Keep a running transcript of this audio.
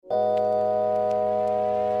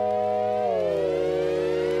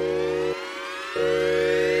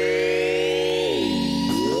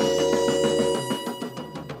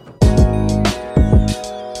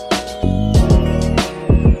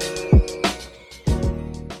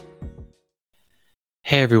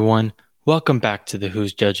Hey everyone, welcome back to the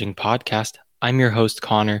Who's Judging podcast. I'm your host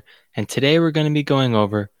Connor, and today we're going to be going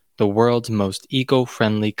over the world's most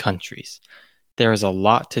eco-friendly countries. There is a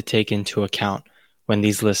lot to take into account when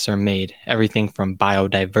these lists are made, everything from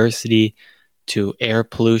biodiversity to air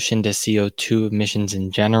pollution to CO2 emissions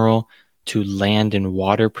in general, to land and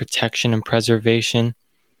water protection and preservation.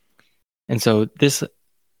 And so this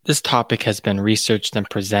topic has been researched and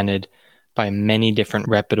presented by many different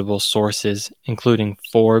reputable sources, including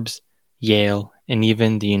Forbes, Yale, and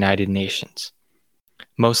even the United Nations.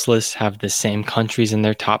 Most lists have the same countries in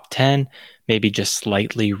their top 10, maybe just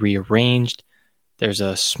slightly rearranged. There's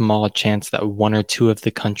a small chance that one or two of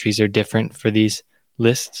the countries are different for these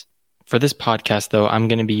lists. For this podcast, though, I'm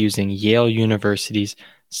going to be using Yale University's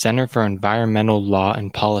Center for Environmental Law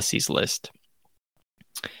and Policies list.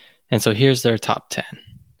 And so here's their top 10.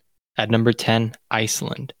 At number 10,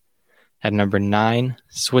 Iceland. At number 9,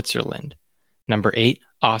 Switzerland. Number 8,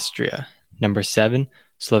 Austria. Number 7,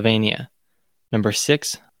 Slovenia. Number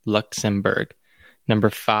 6, Luxembourg.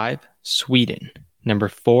 Number 5, Sweden. Number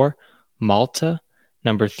 4, Malta.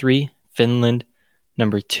 Number 3, Finland.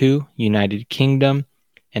 Number 2, United Kingdom.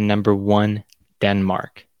 And number 1,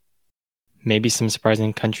 Denmark. Maybe some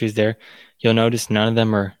surprising countries there. You'll notice none of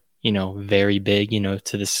them are, very big,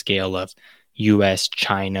 to the scale of US,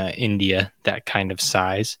 China, India, that kind of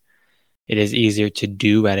size. It is easier to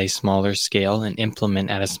do at a smaller scale and implement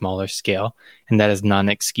at a smaller scale, and that is not an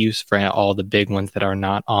excuse for all the big ones that are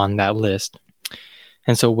not on that list.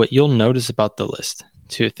 And so what you'll notice about the list,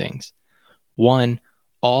 two things. One,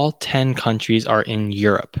 all 10 countries are in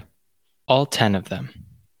Europe, all 10 of them.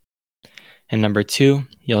 And number 2,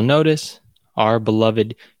 you'll notice our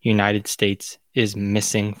beloved United States is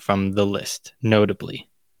missing from the list, notably.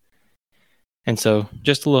 And so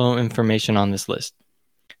just a little information on this list.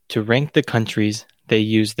 To rank the countries, they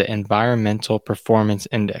use the Environmental Performance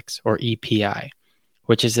Index, or EPI,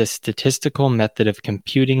 which is a statistical method of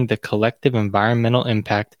computing the collective environmental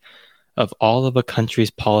impact of all of a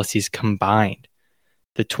country's policies combined.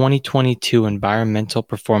 The 2022 Environmental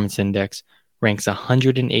Performance Index ranks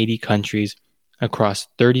 180 countries across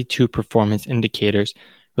 32 performance indicators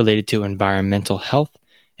related to environmental health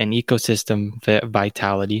and ecosystem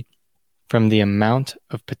vitality, from the amount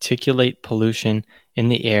of particulate pollution in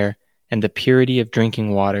the air and the purity of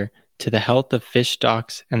drinking water to the health of fish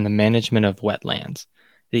stocks and the management of wetlands.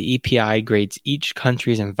 The EPI grades each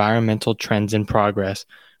country's environmental trends and progress,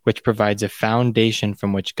 which provides a foundation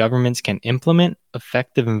from which governments can implement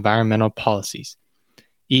effective environmental policies.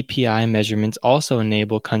 EPI measurements also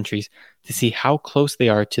enable countries to see how close they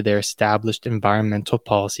are to their established environmental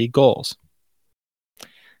policy goals.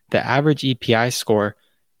 The average EPI score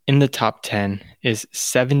in the top 10 is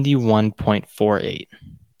 71.48.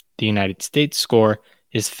 The United States score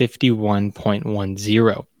is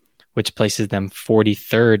 51.10, which places them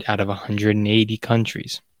 43rd out of 180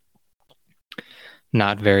 countries.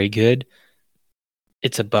 Not very good.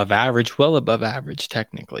 It's above average, well above average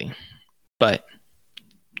technically. But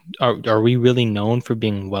are we really known for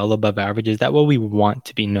being well above average? Is that what we want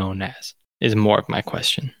to be known as? Is more of my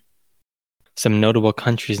question. Some notable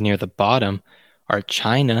countries near the bottom are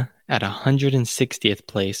China at 160th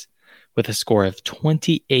place with a score of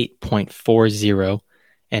 28.40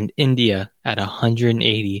 and India at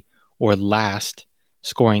 180 or last,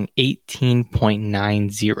 scoring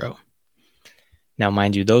 18.90. Now,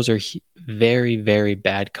 mind you, those are very, very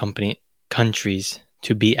bad countries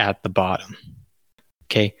to be at the bottom.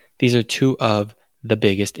 Okay, these are two of the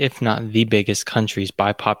biggest, if not the biggest countries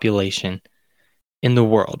by population in the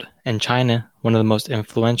world, and China, one of the most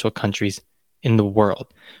influential countries in the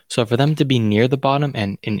world. So for them to be near the bottom,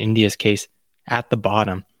 and in India's case, at the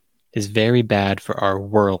bottom, is very bad for our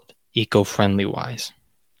world, eco-friendly wise.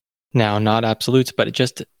 Now, not absolutes, but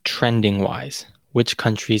just trending wise. Which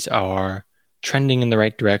countries are trending in the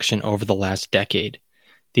right direction over the last decade?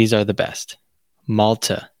 These are the best.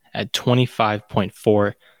 Malta at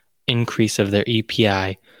 25.4 increase of their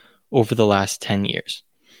EPI over the last 10 years.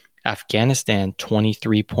 Afghanistan,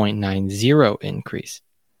 23.90 increase.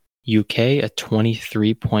 UK, a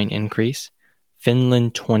 23-point increase,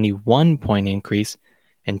 Finland, 21-point increase,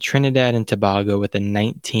 and Trinidad and Tobago with a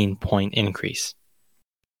 19-point increase.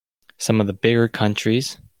 Some of the bigger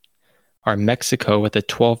countries are Mexico with a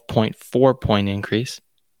 12.4-point increase,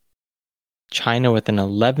 China with an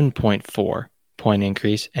 11.4-point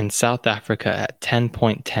increase, and South Africa at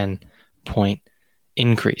 10.10-point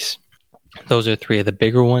increase. Those are three of the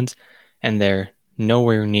bigger ones, and they're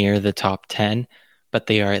nowhere near the top 10, but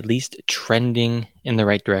they are at least trending in the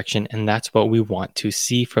right direction, and that's what we want to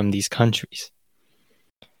see from these countries.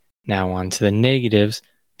 Now on to the negatives.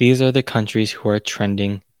 These are the countries who are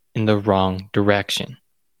trending in the wrong direction.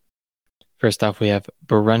 First off, we have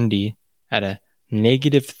Burundi at a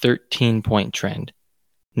negative 13-point trend,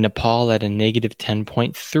 Nepal at a negative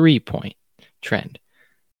 10.3 point trend,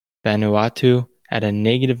 Vanuatu at a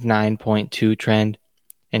negative 9.2 trend,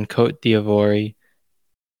 and Cote d'Ivoire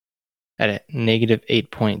at a negative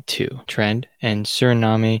 8.2 trend, and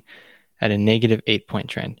Suriname at a negative 8-point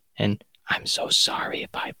trend. And I'm so sorry if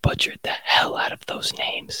I butchered the hell out of those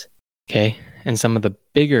names. Okay, and some of the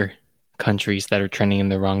bigger countries that are trending in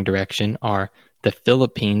the wrong direction are the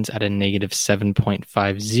Philippines at a negative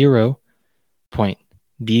 7.50 point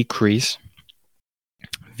decrease,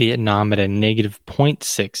 Vietnam at a negative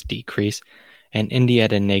 0.6 decrease, and India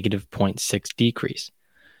at a negative 0.6 decrease.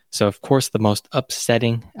 So, of course, the most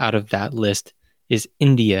upsetting out of that list is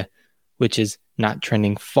India, which is not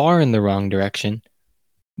trending far in the wrong direction,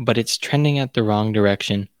 but it's trending at the wrong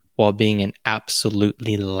direction while being in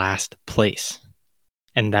absolutely last place.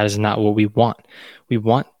 And that is not what we want. We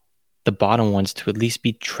want the bottom ones to at least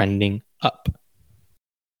be trending up.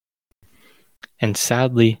 And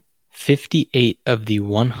sadly, 58 of the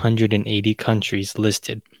 180 countries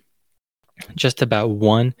listed, just about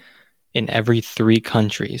 1 in every 3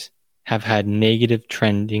 countries, have had negative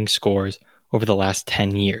trending scores over the last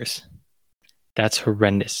 10 years. That's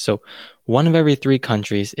horrendous. So 1 of every 3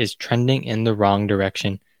 countries is trending in the wrong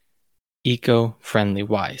direction, eco-friendly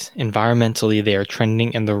wise. Environmentally, they are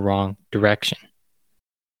trending in the wrong direction.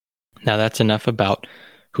 Now that's enough about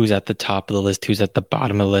who's at the top of the list, who's at the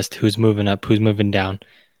bottom of the list, who's moving up, who's moving down.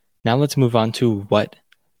 Now let's move on to what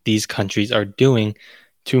these countries are doing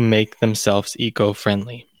to make themselves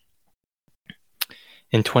eco-friendly.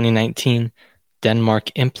 In 2019,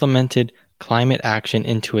 Denmark implemented climate action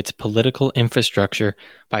into its political infrastructure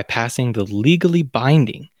by passing the legally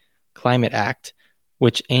binding Climate Act,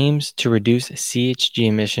 which aims to reduce GHG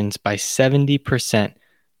emissions by 70%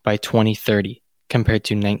 by 2030 compared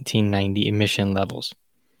to 1990 emission levels.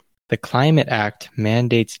 The Climate Act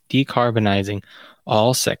mandates decarbonizing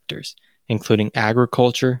all sectors, including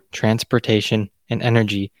agriculture, transportation, and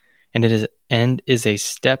energy, and is a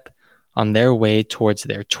step on their way towards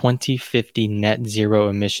their 2050 net zero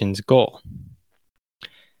emissions goal.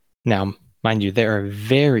 Now, mind you, there are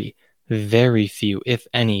very, very few, if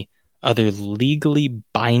any, other legally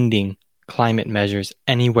binding climate measures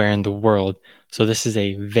anywhere in the world, so this is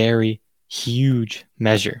a very huge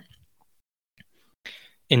measure.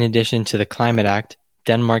 In addition to the Climate Act,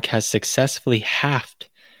 Denmark has successfully halved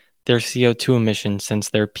their CO2 emissions since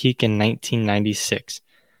their peak in 1996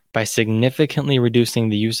 by significantly reducing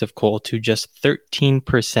the use of coal to just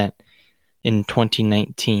 13% in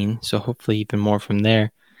 2019, so hopefully even more from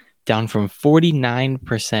there, down from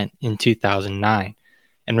 49% in 2009,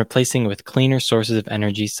 and replacing it with cleaner sources of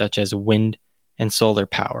energy such as wind and solar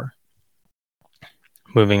power.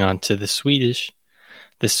 Moving on to the Swedish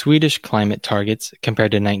climate targets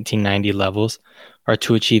compared to 1990 levels are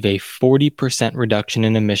to achieve a 40% reduction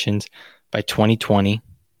in emissions by 2020,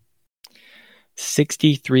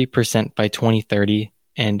 63% by 2030,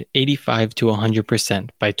 and 85 to 100%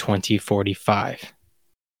 by 2045.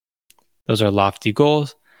 Those are lofty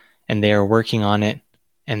goals, and they are working on it,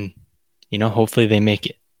 and hopefully they make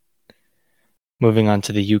it. Moving on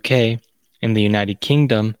to the UK, in the United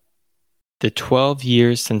Kingdom, the 12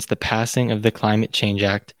 years since the passing of the Climate Change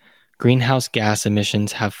Act, greenhouse gas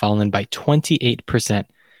emissions have fallen by 28%,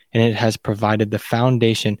 and it has provided the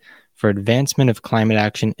foundation for advancement of climate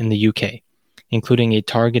action in the UK, including a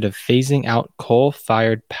target of phasing out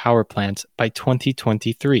coal-fired power plants by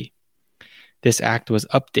 2023. This act was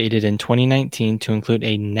updated in 2019 to include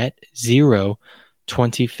a net zero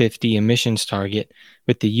 2050 emissions target,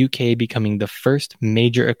 with the UK becoming the first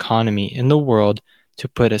major economy in the world to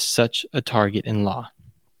put such a target in law.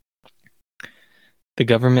 The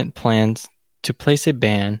government plans to place a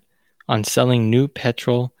ban on selling new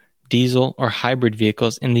petrol, diesel, or hybrid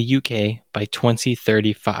vehicles in the UK by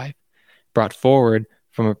 2035, brought forward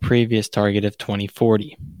from a previous target of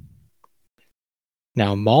 2040.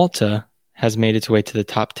 Now, Malta has made its way to the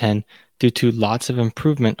top 10 due to lots of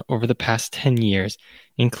improvement over the past 10 years,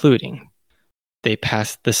 including they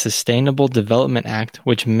passed the Sustainable Development Act,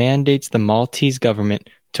 which mandates the Maltese government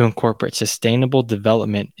to incorporate sustainable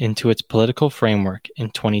development into its political framework in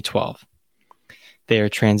 2012. They are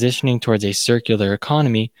transitioning towards a circular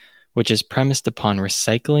economy, which is premised upon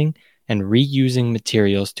recycling and reusing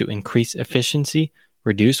materials to increase efficiency,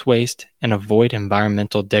 reduce waste, and avoid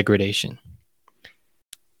environmental degradation.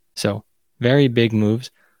 So, very big moves.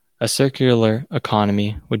 A circular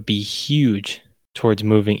economy would be huge towards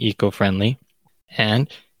moving eco-friendly.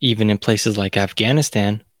 And even in places like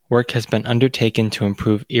Afghanistan, work has been undertaken to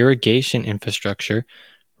improve irrigation infrastructure,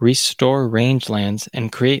 restore rangelands,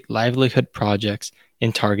 and create livelihood projects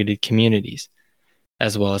in targeted communities,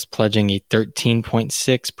 as well as pledging a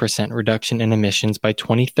 13.6% reduction in emissions by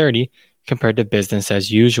 2030 compared to business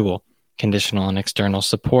as usual, conditional on external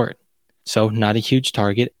support. So not a huge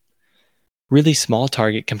target, really small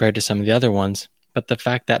target compared to some of the other ones, but the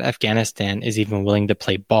fact that Afghanistan is even willing to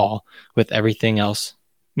play ball with everything else,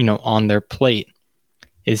 on their plate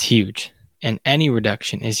is huge. And any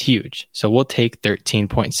reduction is huge. So we'll take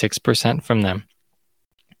 13.6% from them.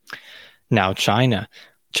 Now, China.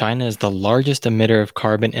 China is the largest emitter of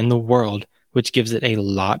carbon in the world, which gives it a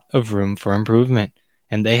lot of room for improvement,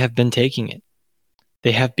 and they have been taking it.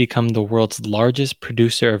 They have become the world's largest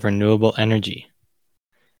producer of renewable energy.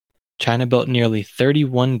 China built nearly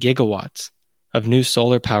 31 gigawatts of new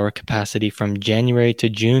solar power capacity from January to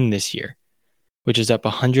June this year, which is up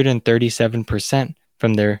 137%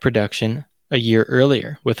 from their production a year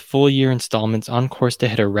earlier, with full-year installments on course to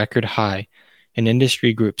hit a record high, an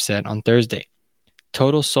industry group said on Thursday.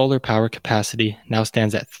 Total solar power capacity now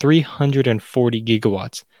stands at 340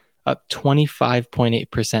 gigawatts, up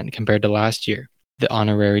 25.8% compared to last year. The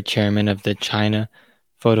honorary chairman of the China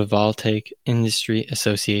Photovoltaic Industry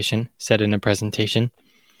Association said in a presentation,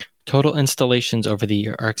 total installations over the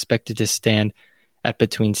year are expected to stand at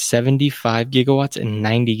between 75 gigawatts and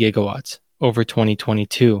 90 gigawatts over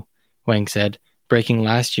 2022, Wang said, breaking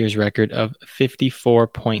last year's record of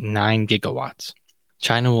 54.9 gigawatts.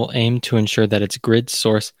 China will aim to ensure that its grids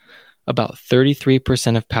source about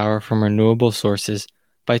 33% of power from renewable sources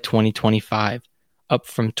by 2025, up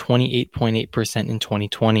from 28.8% in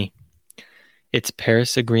 2020. Its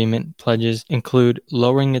Paris Agreement pledges include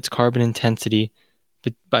lowering its carbon intensity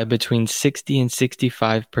by between 60 and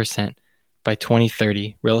 65% by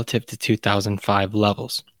 2030 relative to 2005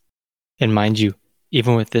 levels. And mind you,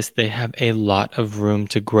 even with this, they have a lot of room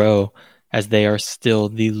to grow as they are still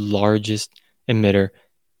the largest emitter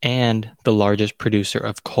and the largest producer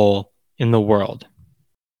of coal in the world.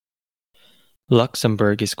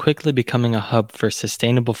 Luxembourg is quickly becoming a hub for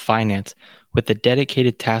sustainable finance with a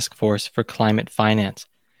dedicated task force for climate finance.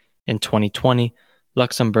 In 2020,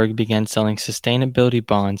 Luxembourg began selling sustainability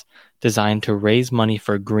bonds designed to raise money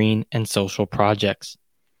for green and social projects.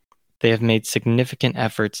 They have made significant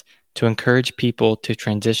efforts to encourage people to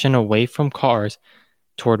transition away from cars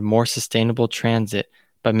toward more sustainable transit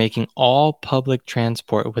by making all public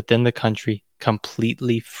transport within the country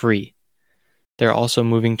completely free. They're also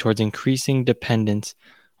moving towards increasing dependence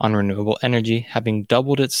on renewable energy, having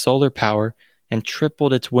doubled its solar power and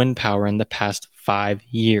tripled its wind power in the past 5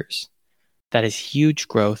 years. That is huge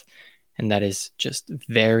growth, and that is just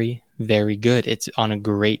very, very good. It's on a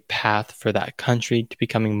great path for that country to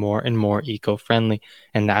becoming more and more eco-friendly,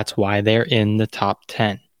 and that's why they're in the top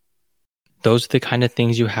 10. Those are the kind of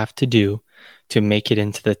things you have to do to make it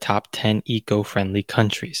into the top 10 eco-friendly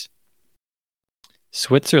countries.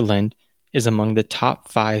 Switzerland is among the top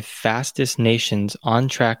 5 fastest nations on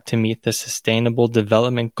track to meet the Sustainable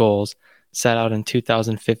Development Goals set out in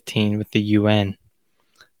 2015 with the UN.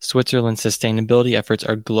 Switzerland's sustainability efforts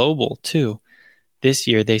are global, too. This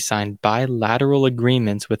year, they signed bilateral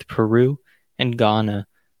agreements with Peru and Ghana,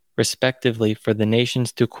 respectively, for the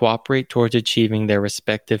nations to cooperate towards achieving their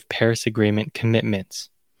respective Paris Agreement commitments.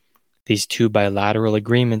 These 2 bilateral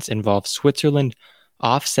agreements involve Switzerland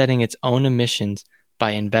offsetting its own emissions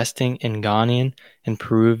by investing in Ghanaian and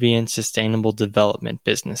Peruvian sustainable development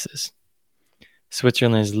businesses.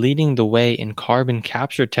 Switzerland is leading the way in carbon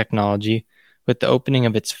capture technology with the opening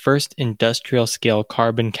of its first industrial-scale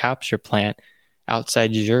carbon capture plant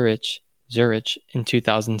outside Zurich in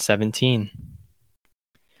 2017.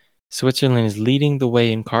 Switzerland is leading the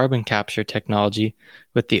way in carbon capture technology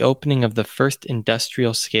with the opening of the first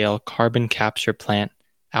industrial-scale carbon capture plant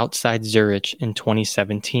outside Zurich in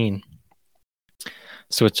 2017.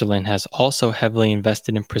 Switzerland has also heavily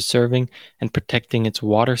invested in preserving and protecting its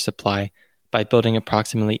water supply by building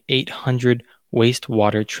approximately 800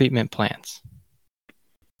 wastewater treatment plants.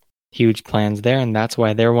 Huge plans there, and that's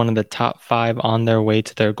why they're one of the top 5 on their way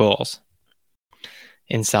to their goals.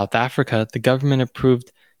 In South Africa, the government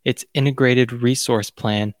approved its Integrated Resource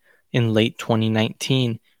Plan in late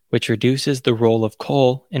 2019, which reduces the role of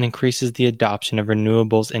coal and increases the adoption of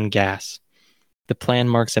renewables and gas. The plan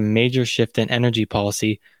marks a major shift in energy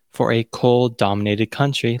policy for a coal-dominated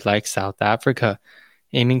country like South Africa,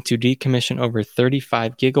 aiming to decommission over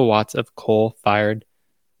 35 gigawatts of coal-fired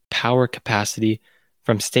power capacity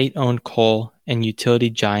from state-owned coal and utility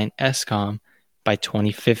giant Eskom by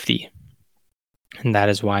 2050. And that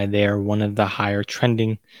is why they are one of the higher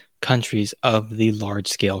trending countries of the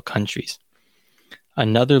large-scale countries.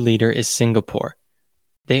 Another leader is Singapore.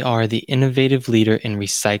 They are the innovative leader in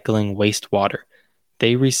recycling wastewater.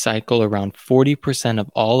 They recycle around 40% of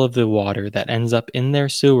all of the water that ends up in their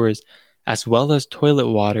sewers, as well as toilet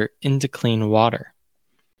water, into clean water.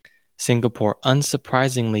 Singapore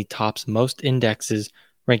unsurprisingly tops most indexes,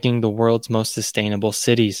 ranking the world's most sustainable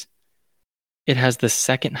cities. It has the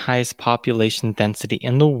second highest population density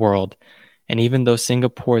in the world, and even though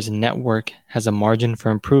Singapore's network has a margin for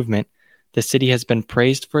improvement, the city has been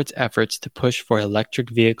praised for its efforts to push for electric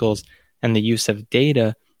vehicles and the use of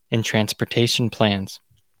data in transportation plans.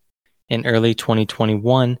 In early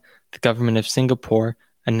 2021, the government of Singapore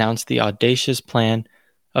announced the audacious plan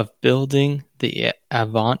of building the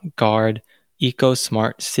avant-garde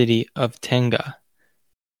eco-smart city of Tengah.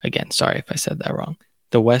 Again, sorry if I said that wrong.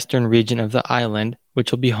 The western region of the island,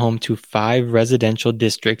 which will be home to 5 residential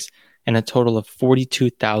districts and a total of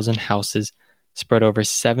 42,000 houses spread over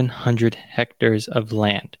 700 hectares of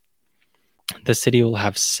land. The city will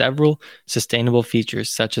have several sustainable features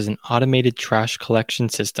such as an automated trash collection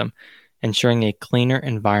system, ensuring a cleaner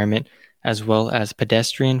environment, as well as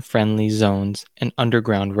pedestrian-friendly zones and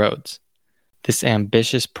underground roads. This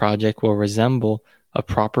ambitious project will resemble a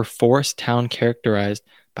proper forest town characterized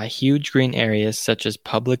by huge green areas such as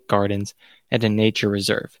public gardens and a nature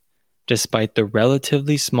reserve. Despite the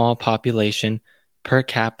relatively small population, per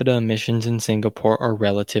capita emissions in Singapore are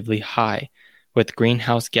relatively high, with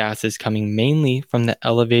greenhouse gases coming mainly from the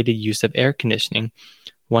elevated use of air conditioning,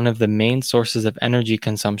 one of the main sources of energy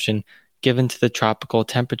consumption given to the tropical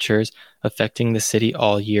temperatures affecting the city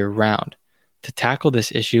all year round. To tackle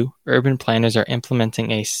this issue, urban planners are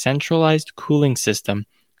implementing a centralized cooling system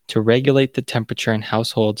to regulate the temperature in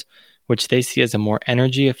households, which they see as a more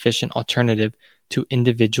energy-efficient alternative to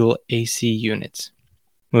individual AC units.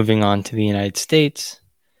 Moving on to the United States.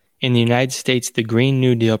 In the United States, the Green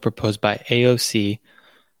New Deal proposed by AOC,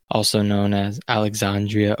 also known as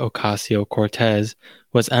Alexandria Ocasio-Cortez,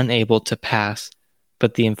 was unable to pass,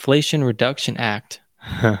 but the Inflation Reduction Act,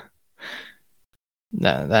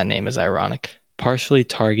 that name is ironic, partially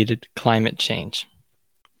targeted climate change.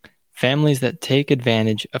 Families that take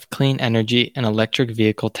advantage of clean energy and electric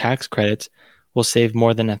vehicle tax credits will save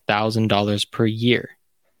more than $1,000 per year.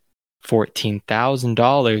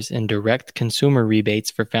 $14,000 in direct consumer rebates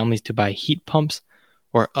for families to buy heat pumps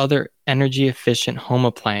or other energy-efficient home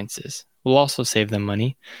appliances will also save them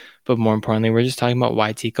money. But more importantly, we're just talking about why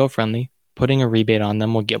it's eco-friendly. Putting a rebate on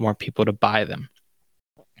them will get more people to buy them.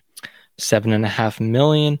 7.5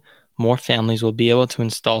 million more families will be able to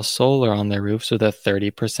install solar on their roofs with a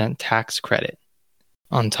 30% tax credit.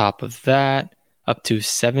 On top of that, up to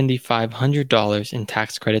 $7,500 in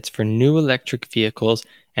tax credits for new electric vehicles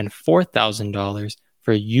and $4,000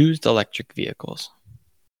 for used electric vehicles.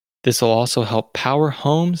 This will also help power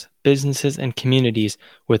homes, businesses, and communities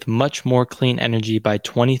with much more clean energy by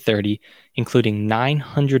 2030, including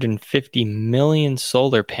 950 million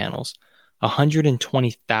solar panels,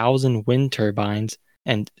 120,000 wind turbines,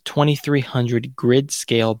 and 2,300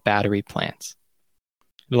 grid-scale battery plants.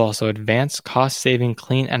 It will also advance cost-saving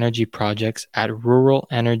clean energy projects at rural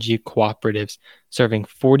energy cooperatives serving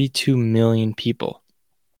 42 million people,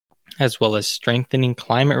 as well as strengthening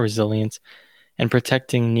climate resilience and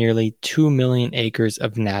protecting nearly 2 million acres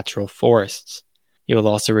of natural forests. It will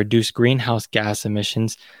also reduce greenhouse gas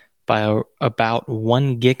emissions by about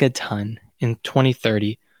 1 gigaton in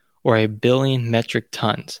 2030, or 1 billion metric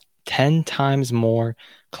tons, 10 times more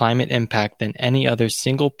climate impact than any other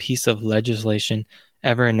single piece of legislation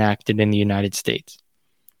ever enacted in the United States.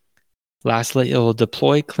 Lastly, it will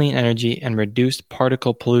deploy clean energy and reduce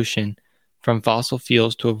particle pollution from fossil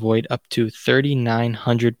fuels to avoid up to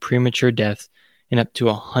 3,900 premature deaths and up to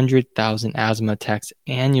 100,000 asthma attacks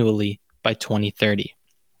annually by 2030.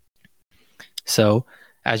 So,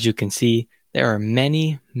 as you can see, there are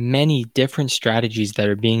many, many different strategies that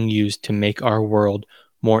are being used to make our world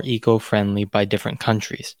more eco-friendly by different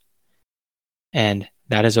countries. And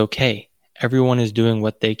that is okay. Everyone is doing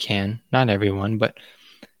what they can. Not everyone, but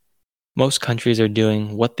most countries are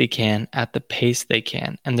doing what they can at the pace they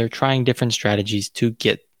can, and they're trying different strategies to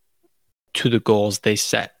get to the goals they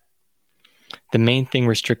set. The main thing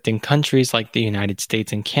restricting countries like the United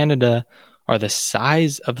States and Canada are the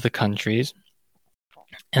size of the countries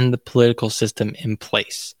and the political system in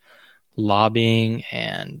place. Lobbying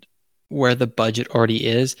and where the budget already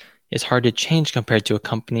is hard to change compared to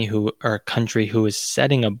a country who is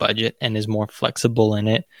setting a budget and is more flexible in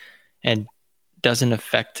it and doesn't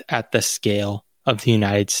affect at the scale of the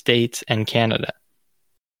United States and Canada.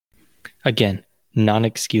 Again, not an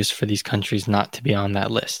excuse for these countries not to be on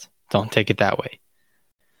that list. Don't take it that way.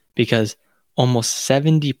 Because Almost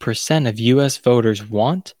 70% of US voters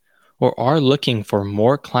want or are looking for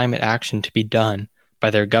more climate action to be done by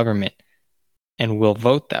their government and will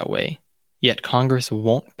vote that way, yet Congress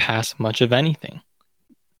won't pass much of anything.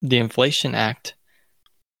 The Inflation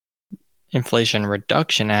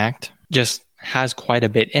Reduction Act, just has quite a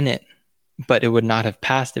bit in it, but it would not have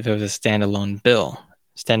passed if it was a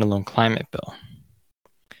standalone climate bill.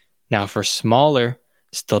 Now, for smaller,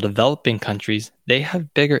 still developing countries, they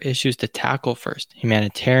have bigger issues to tackle first,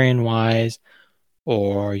 humanitarian-wise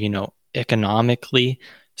or, economically,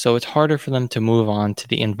 so it's harder for them to move on to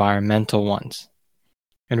the environmental ones.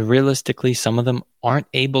 And realistically, some of them aren't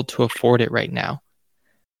able to afford it right now.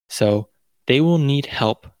 So they will need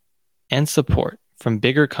help and support from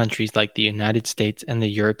bigger countries like the United States and the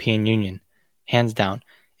European Union. Hands down,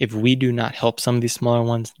 if we do not help some of these smaller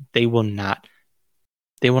ones, they will not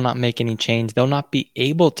make any change. They'll not be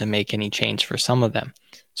able to make any change for some of them.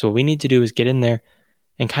 So what we need to do is get in there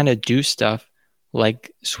and kind of do stuff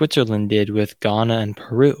like Switzerland did with Ghana and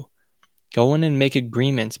Peru. Go in and make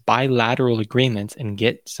agreements, bilateral agreements, and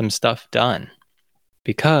get some stuff done.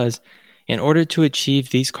 Because in order to achieve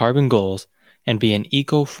these carbon goals and be an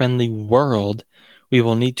eco-friendly world, we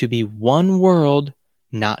will need to be one world,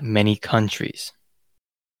 not many countries.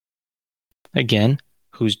 Again,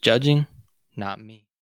 who's judging? Not me.